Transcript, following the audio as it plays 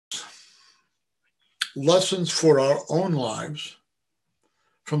lessons for our own lives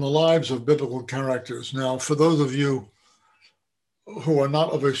from the lives of biblical characters. Now, for those of you who are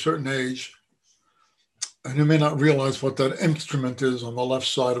not of a certain age, and you may not realize what that instrument is on the left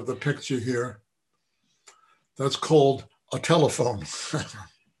side of the picture here, that's called a telephone.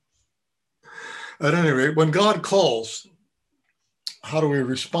 At any rate, when God calls, how do we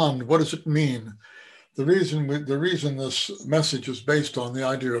respond? What does it mean? The reason this message is based on the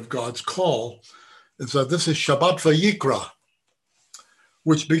idea of God's call is that this is Shabbat Vayikra,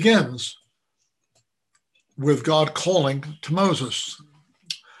 which begins with God calling to Moses.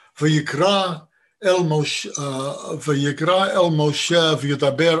 Vayikra el Moshe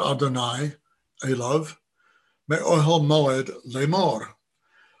v'yidaber Adonai elav me'ohel moed lemor.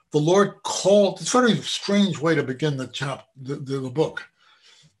 The Lord called. It's a very strange way to begin the book.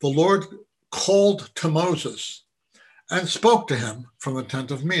 The Lord called to Moses and spoke to him from the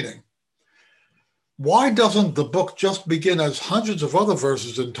tent of meeting. Why doesn't the book just begin as hundreds of other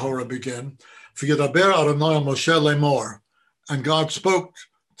verses in Torah begin? V'yidaber Adonai Moshe lemor, and God spoke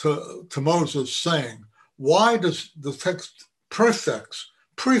to Moses saying, why does the text prefix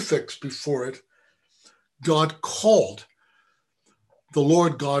before it, God called? The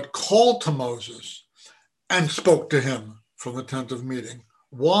Lord God called to Moses and spoke to him from the tent of meeting.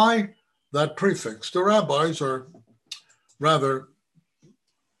 Why that prefix? The rabbis are rather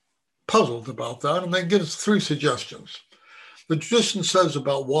puzzled about that, and they give us three suggestions. The tradition says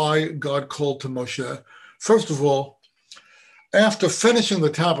about why God called to Moshe. First of all, after finishing the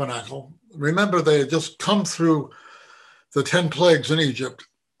tabernacle, remember they had just come through the 10 plagues in Egypt.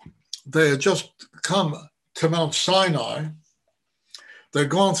 They had just come to Mount Sinai. They'd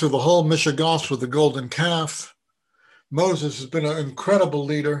gone through the whole Mishegas with the golden calf. Moses has been an incredible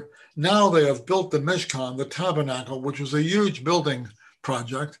leader. Now they have built the Mishkan, the tabernacle, which was a huge building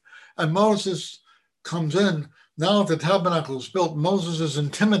project. And Moses comes in. Now the tabernacle is built. Moses is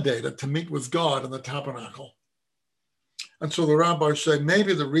intimidated to meet with God in the tabernacle. And so the rabbis say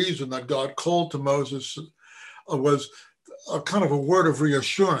maybe the reason that God called to Moses was a kind of a word of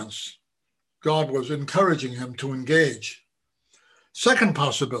reassurance. God was encouraging him to engage. Second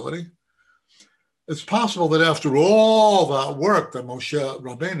possibility, it's possible that after all that work that Moshe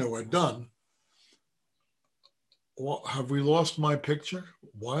Rabbeinu had done, have we lost my picture?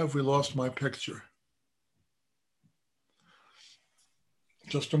 Why have we lost my picture?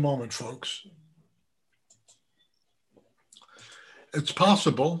 Just a moment, folks. It's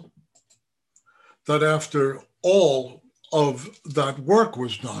possible that after all of that work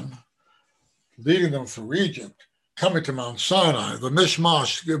was done, leading them through Egypt, coming to Mount Sinai, the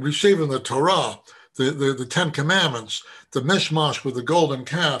Mishmash, receiving the Torah, the Ten Commandments, the Mishmash with the golden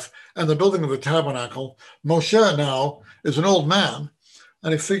calf, and the building of the tabernacle, Moshe now is an old man,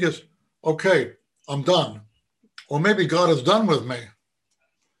 and he figures, okay, I'm done. Or maybe God is done with me.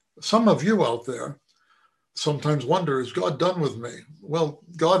 Some of you out there sometimes wonder, is God done with me? Well,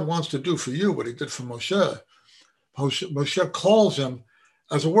 God wants to do for you what he did for Moshe. Moshe calls him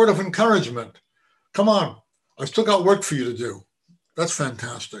as a word of encouragement. Come on, I still got work for you to do. That's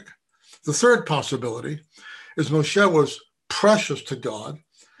fantastic. The third possibility is Moshe was precious to God,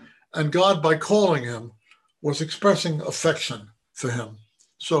 and God, by calling him, was expressing affection for him.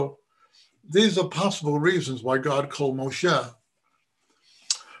 So these are possible reasons why God called Moshe.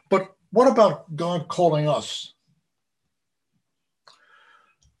 But what about God calling us?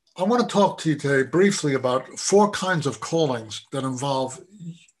 I want to talk to you today briefly about 4 kinds of callings that involve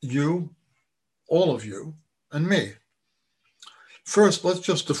you, all of you, and me. First, let's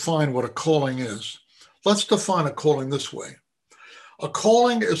just define what a calling is. Let's define a calling this way. A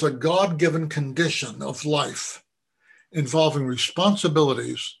calling is a God-given condition of life involving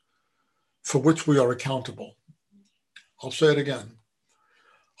responsibilities for which we are accountable. I'll say it again.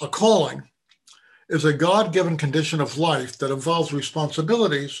 A calling is a God-given condition of life that involves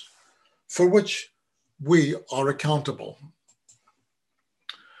responsibilities for which we are accountable.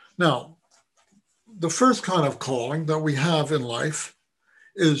 Now, the first kind of calling that we have in life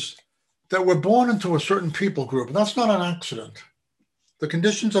is that we're born into a certain people group. And that's not an accident. The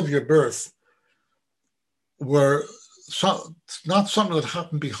conditions of your birth were not something that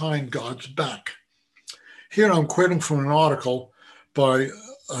happened behind God's back. Here I'm quoting from an article by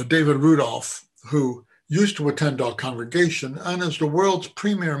David Rudolph, who used to attend our congregation and is the world's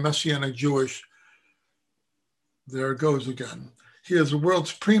premier Messianic Jewish, there it goes again. He is the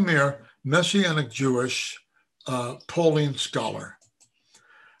world's premier Messianic Jewish Pauline scholar.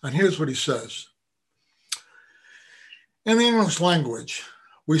 And here's what he says. In the English language,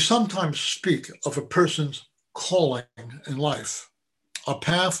 we sometimes speak of a person's calling in life. a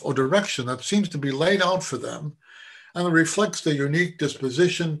path or direction that seems to be laid out for them, and it reflects their unique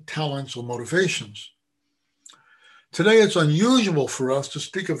disposition, talents, or motivations. Today, it's unusual for us to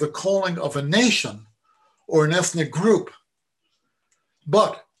speak of the calling of a nation or an ethnic group.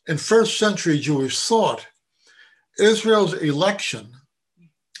 But in first century Jewish thought, Israel's election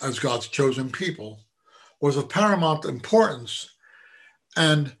as God's chosen people was of paramount importance,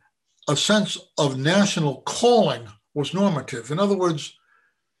 and a sense of national calling was normative. In other words,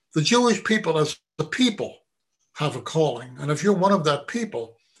 the Jewish people as a people have a calling. And if you're one of that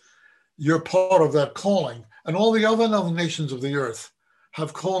people, you're part of that calling. And all the other nations of the earth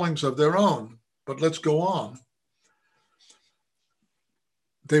have callings of their own. But let's go on.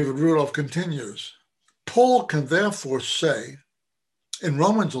 David Rudolph continues, Paul can therefore say in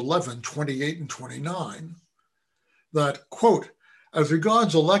Romans 11, 28 and 29, that, quote, as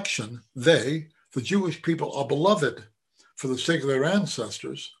regards election, they, the Jewish people, are beloved for the sake of their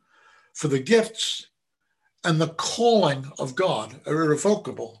ancestors, for the gifts and the calling of God are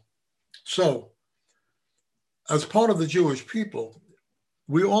irrevocable. So, as part of the Jewish people,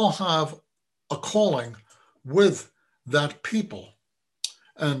 we all have a calling with that people.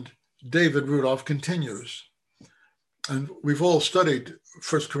 And David Rudolph continues, and we've all studied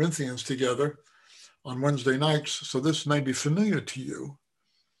 1 Corinthians together on Wednesday nights, so this may be familiar to you.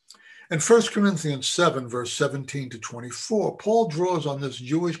 In 1 Corinthians 7, verse 17 to 24, Paul draws on this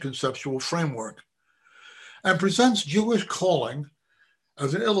Jewish conceptual framework and presents Jewish calling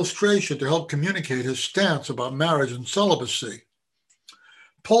as an illustration to help communicate his stance about marriage and celibacy.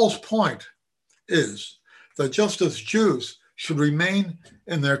 Paul's point is that just as Jews should remain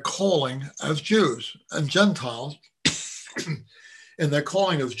in their calling as Jews and Gentiles, in their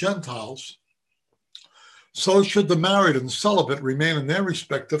calling as Gentiles, so should the married and celibate remain in their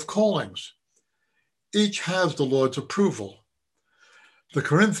respective callings. Each has the Lord's approval. The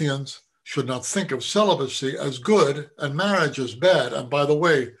Corinthians should not think of celibacy as good and marriage as bad. And by the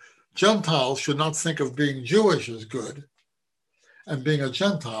way, Gentiles should not think of being Jewish as good and being a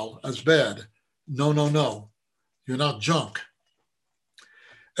Gentile as bad. No, no, no. You're not junk.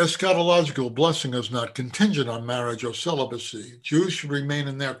 Eschatological blessing is not contingent on marriage or celibacy. Jews should remain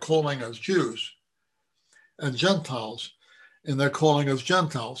in their calling as Jews, and Gentiles in their calling as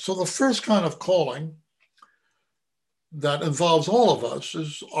Gentiles. So the first kind of calling that involves all of us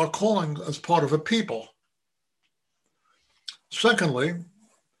is our calling as part of a people. Secondly,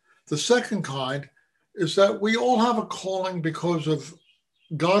 the second kind is that we all have a calling because of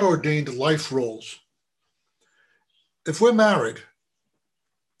God-ordained life roles. If we're married,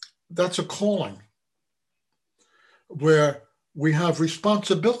 that's a calling where we have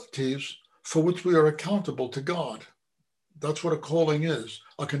responsibilities for which we are accountable to God. That's what a calling is,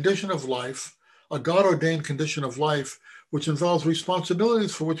 a condition of life, a God-ordained condition of life, which involves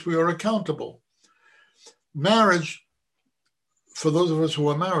responsibilities for which we are accountable. Marriage, for those of us who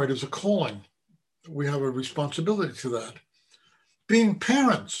are married, is a calling. We have a responsibility to that. Being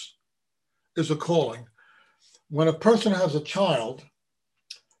parents is a calling. When a person has a child,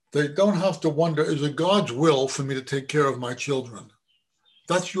 they don't have to wonder, is it God's will for me to take care of my children?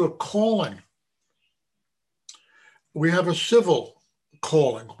 That's your calling. We have a civil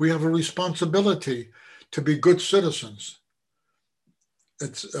calling. We have a responsibility to be good citizens.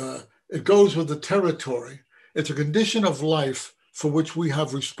 It goes with the territory. It's a condition of life for which we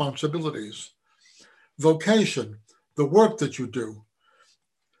have responsibilities. Vocation, the work that you do.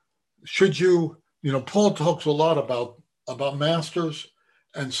 Should you, Paul talks a lot about masters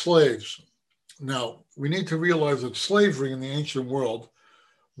and slaves. Now, we need to realize that slavery in the ancient world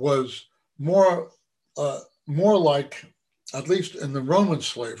was more like, at least in the Roman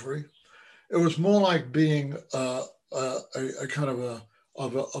slavery, it was more like being a kind of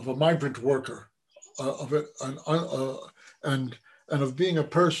a migrant worker, and of being a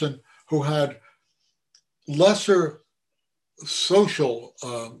person who had lesser social,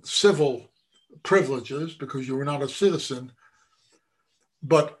 civil privileges because you were not a citizen,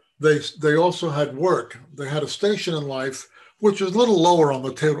 but they also had work. They had a station in life which is a little lower on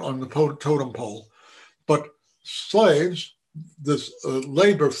the totem pole. But slaves, this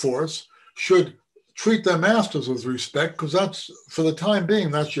labor force, should treat their masters with respect, because that's, for the time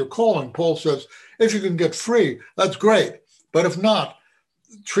being, that's your calling. Paul says, if you can get free, that's great. But if not,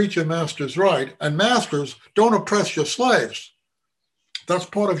 treat your masters right. And masters, don't oppress your slaves. That's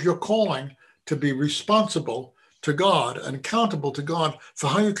part of your calling, to be responsible to God and accountable to God for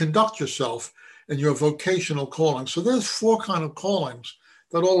how you conduct yourself in your vocational calling. So there's four kind of callings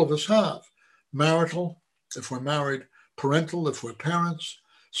that all of us have. Marital, if we're married; parental, if we're parents;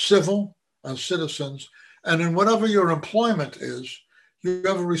 civil, as citizens. And in whatever your employment is, You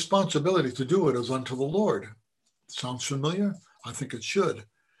have a responsibility to do it as unto the Lord. Sounds familiar? I think it should.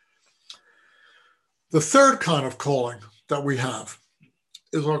 The third kind of calling that we have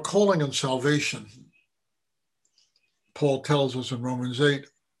is our calling in salvation. Paul tells us in Romans 8,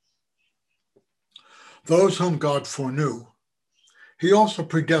 those whom God foreknew, he also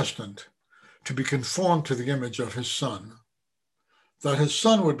predestined to be conformed to the image of his Son, that his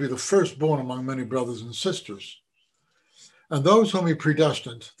Son would be the firstborn among many brothers and sisters. And those whom he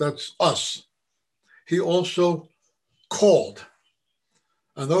predestined, that's us, he also called.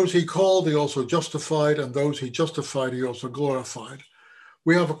 And those he called, he also justified. And those he justified, he also glorified.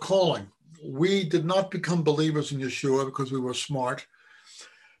 We have a calling. We did not become believers in Yeshua because we were smart,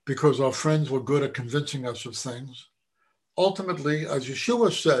 because our friends were good at convincing us of things. Ultimately, as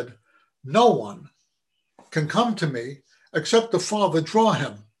Yeshua said, no one can come to me except the Father draw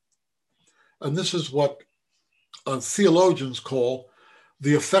him. And this is what theologians call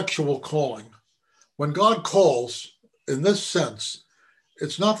the effectual calling. When God calls, in this sense,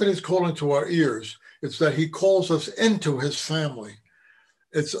 it's not that he's calling to our ears, it's that he calls us into his family.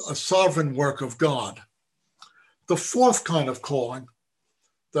 It's a sovereign work of God. The fourth kind of calling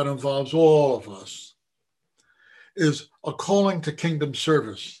that involves all of us is a calling to kingdom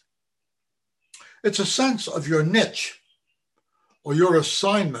service. It's a sense of your niche or your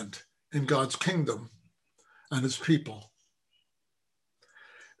assignment in God's kingdom and his people.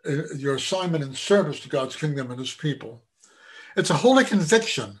 Your assignment in service to God's kingdom and his people. It's a holy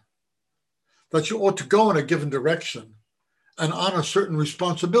conviction that you ought to go in a given direction and honor certain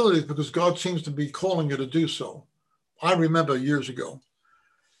responsibilities because God seems to be calling you to do so. I remember years ago,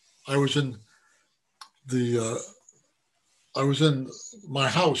 I was in my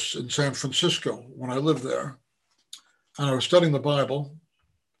house in San Francisco when I lived there, and I was studying the Bible,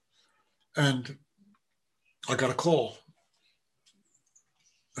 and I got a call.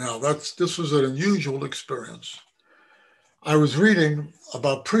 Now, this was an unusual experience. I was reading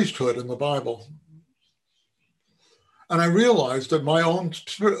about priesthood in the Bible, and I realized that my own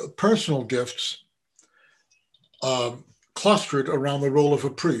personal gifts clustered around the role of a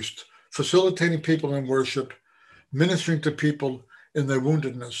priest, facilitating people in worship, ministering to people in their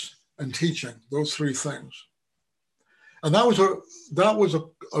woundedness, and teaching. Those three things. And that was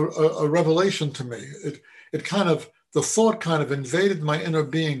a revelation to me. The thought kind of invaded my inner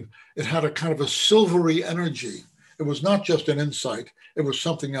being. It had a kind of a silvery energy. It was not just an insight. It was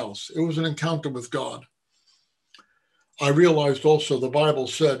something else. It was an encounter with God. I realized also the Bible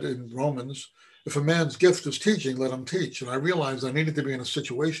said in Romans, if a man's gift is teaching, let him teach. And I realized I needed to be in a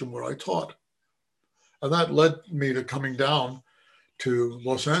situation where I taught. And that led me to coming down to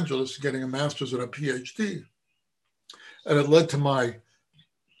Los Angeles, getting a master's and a PhD. And it led to my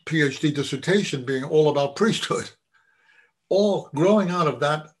PhD dissertation being all about priesthood, all growing out of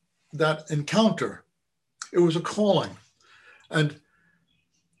that encounter. It was a calling. And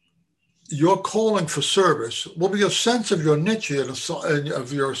your calling for service will be a sense of your niche and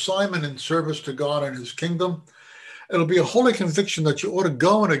of your assignment in service to God and his kingdom. It'll be a holy conviction that you ought to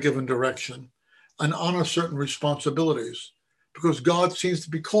go in a given direction and honor certain responsibilities because God seems to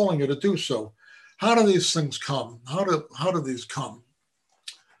be calling you to do so. How do these things come? How do these come?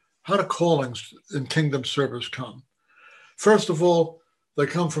 How do callings in kingdom service come? First of all, they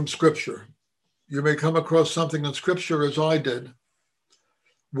come from Scripture. You may come across something in Scripture, as I did,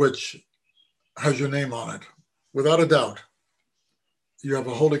 which has your name on it. Without a doubt, you have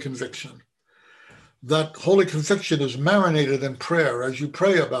a holy conviction. That holy conviction is marinated in prayer. As you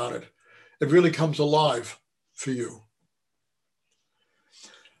pray about it, it really comes alive for you.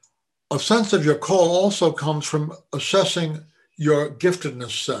 A sense of your call also comes from assessing your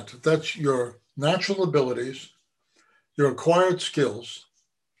giftedness set. That's your natural abilities, your acquired skills,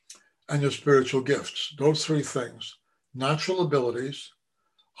 and your spiritual gifts. Those three things: natural abilities,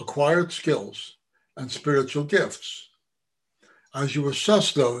 acquired skills, and spiritual gifts. As you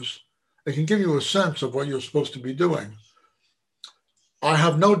assess those, it can give you a sense of what you're supposed to be doing. I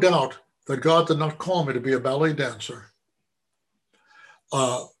have no doubt that God did not call me to be a ballet dancer.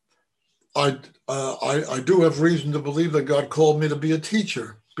 I do have reason to believe that God called me to be a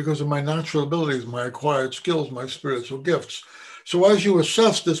teacher because of my natural abilities, my acquired skills, my spiritual gifts. So as you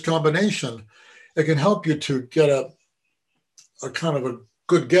assess this combination, it can help you to get a kind of a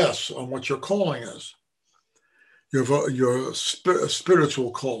good guess on what your calling is, your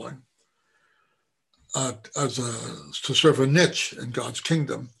spiritual calling to serve a niche in God's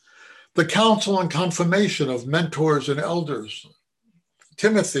kingdom. The counsel and confirmation of mentors and elders.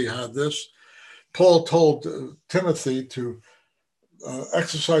 Timothy had this. Paul told Timothy to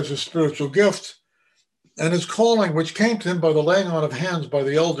exercise his spiritual gift and his calling, which came to him by the laying on of hands by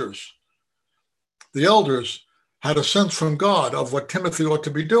the elders. The elders had a sense from God of what Timothy ought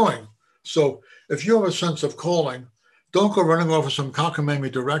to be doing. So if you have a sense of calling, don't go running off in some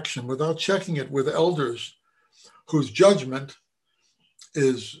cockamamie direction without checking it with elders whose judgment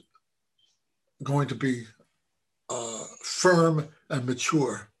is going to be firm and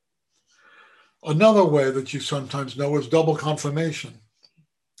mature. Another way that you sometimes know is double confirmation.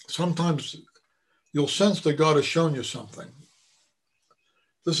 Sometimes you'll sense that God has shown you something.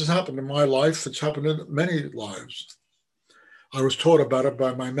 This has happened in my life. It's happened in many lives. I was taught about it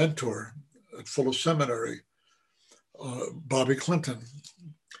by my mentor at Fuller Seminary, Bobby Clinton.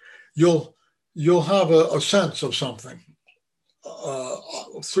 You'll have a sense of something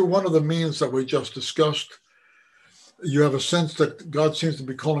through one of the means that we just discussed. You have a sense that God seems to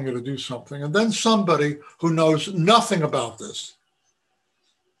be calling you to do something. And then somebody who knows nothing about this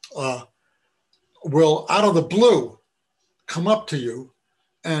will, out of the blue, come up to you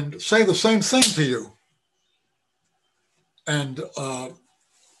and say the same thing to you. And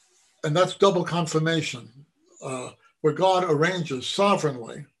that's double confirmation, where God arranges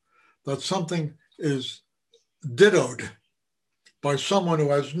sovereignly that something is dittoed by someone who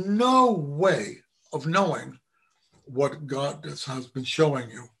has no way of knowing what God has been showing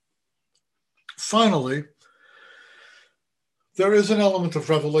you. Finally, there is an element of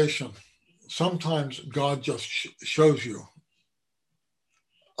revelation. Sometimes God just shows you.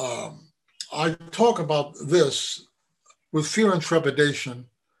 I talk about this with fear and trepidation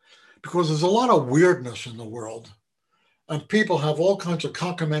because there's a lot of weirdness in the world, and people have all kinds of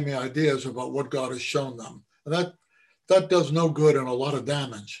cockamamie ideas about what God has shown them. And that does no good and a lot of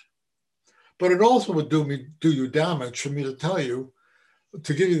damage. But it also would do you damage for me to tell you,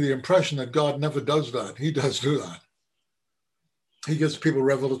 to give you the impression that God never does that. He does do that. He gives people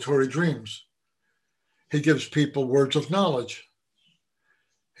revelatory dreams. He gives people words of knowledge.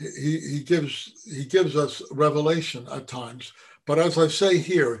 He gives us revelation at times. But as I say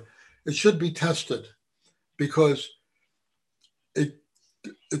here, it should be tested because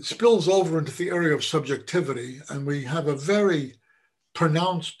it spills over into the area of subjectivity, and we have a very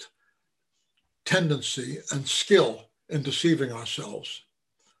pronounced tendency and skill in deceiving ourselves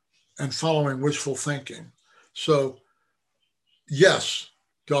and following wishful thinking. So, yes,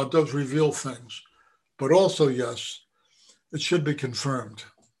 God does reveal things, but also, yes, it should be confirmed.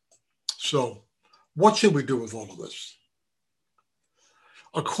 So, what should we do with all of this?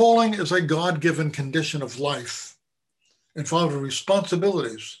 A calling is a God-given condition of life involving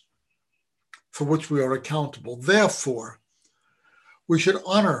responsibilities for which we are accountable. Therefore, we should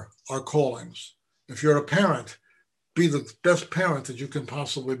honor our callings. If you're a parent, be the best parent that you can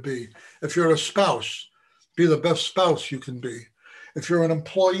possibly be. If you're a spouse, be the best spouse you can be. If you're an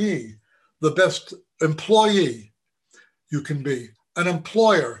employee, the best employee you can be. An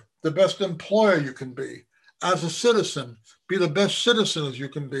employer, the best employer you can be. As a citizen, be the best citizen as you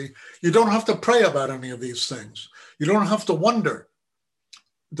can be. You don't have to pray about any of these things. You don't have to wonder,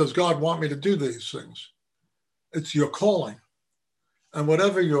 does God want me to do these things? It's your calling. And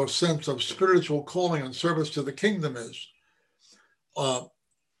whatever your sense of spiritual calling and service to the kingdom is,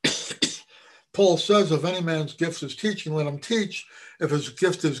 Paul says, if any man's gift is teaching, let him teach. If his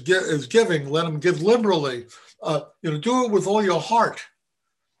gift is giving, let him give liberally. Do it with all your heart.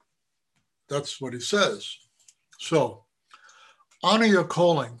 That's what he says. So, honor your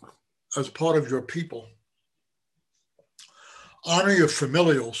calling as part of your people. Honor your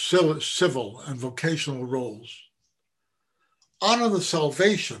familial, civil, and vocational roles. Honor the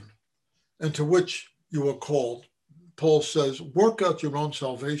salvation into which you are called. Paul says, work out your own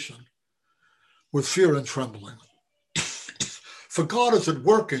salvation with fear and trembling. For God is at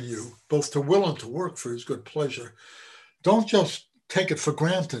work in you, both to will and to work for his good pleasure. Don't just take it for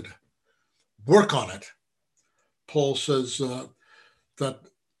granted. Work on it. Paul says that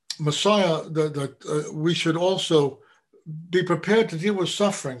Messiah, that we should also be prepared to deal with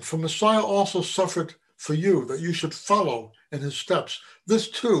suffering. For Messiah also suffered for you, that you should follow in his steps. This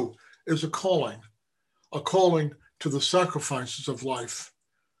too is a calling to the sacrifices of life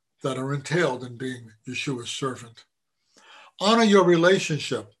that are entailed in being Yeshua's servant. Honor your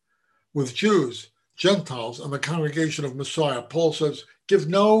relationship with Jews, Gentiles, and the congregation of Messiah. Paul says, give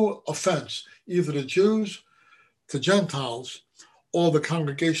no offense either to Jews, to Gentiles, or the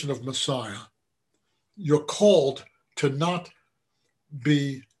congregation of Messiah. You're called to not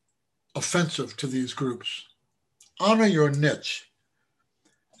be offensive to these groups. Honor your niche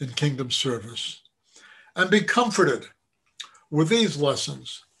in kingdom service and be comforted with these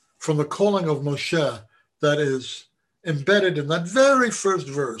lessons from the calling of Moshe that is embedded in that very first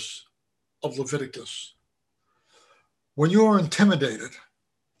verse of Leviticus. When you are intimidated,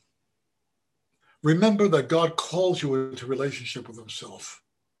 remember that God calls you into relationship with himself.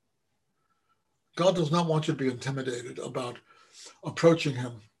 God does not want you to be intimidated about approaching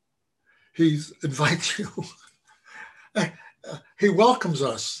him. He invites you. He welcomes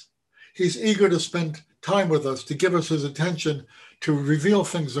us. He's eager to spend time with us, to give us his attention, to reveal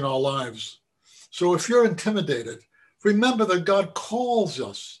things in our lives. So if you're intimidated, remember that God calls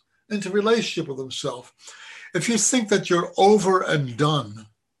us into relationship with himself. If you think that you're over and done,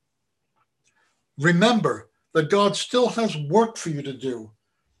 remember that God still has work for you to do.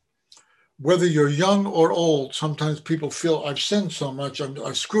 Whether you're young or old, sometimes people feel, I've sinned so much,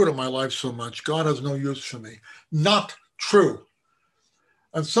 I've screwed up my life so much, God has no use for me. Not true.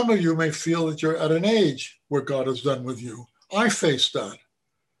 And some of you may feel that you're at an age where God is done with you. I face that.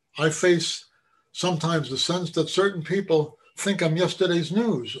 I face sometimes the sense that certain people think I'm yesterday's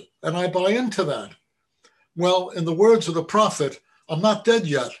news, and I buy into that. Well, in the words of the prophet, I'm not dead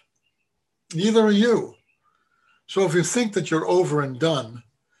yet. Neither are you. So if you think that you're over and done,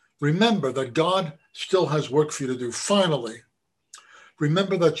 remember that God still has work for you to do. Finally,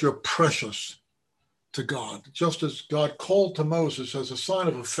 remember that you're precious to God, just as God called to Moses as a sign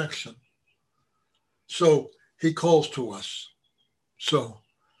of affection. So he calls to us. So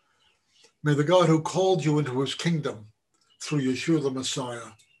may the God who called you into his kingdom through Yeshua the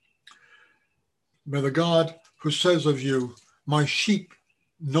Messiah, may the God who says of you, my sheep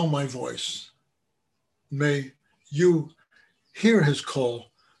know my voice, may you hear his call.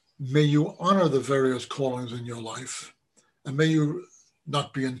 May you honor the various callings in your life, and may you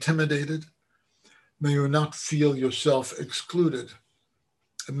not be intimidated. May you not feel yourself excluded,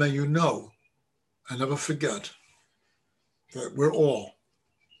 and may you know and never forget that we're all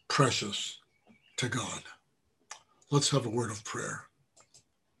precious to God. Let's have a word of prayer.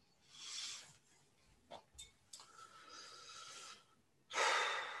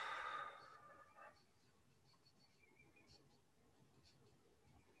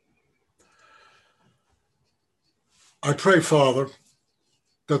 I pray, Father,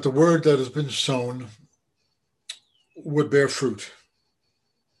 that the word that has been sown would bear fruit.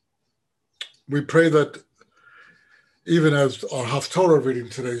 We pray that even as our Haftorah reading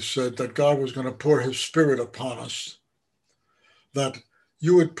today said, that God was going to pour his spirit upon us, that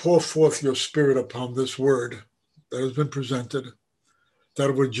you would pour forth your spirit upon this word that has been presented, that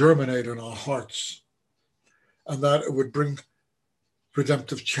it would germinate in our hearts, and that it would bring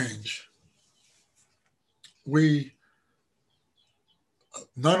redemptive change. We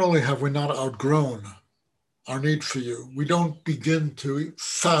not only have we not outgrown our need for you, we don't begin to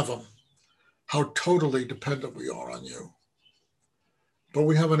fathom how totally dependent we are on you. But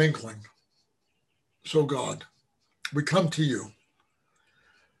we have an inkling. So God, we come to you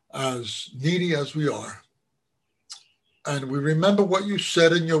as needy as we are, and we remember what you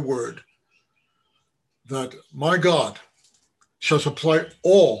said in your word, that my God shall supply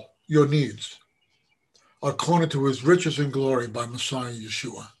all your needs according to his riches and glory by Messiah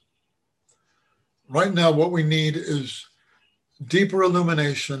Yeshua. Right now, what we need is deeper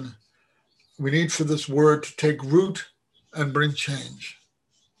illumination. We need for this word to take root and bring change.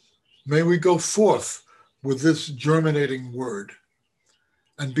 May we go forth with this germinating word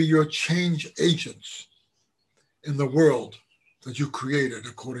and be your change agents in the world that you created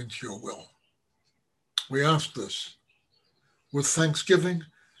according to your will. We ask this with thanksgiving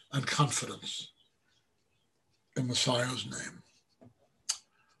and confidence in Messiah's name.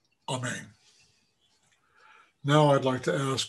 Amen. Now I'd like to ask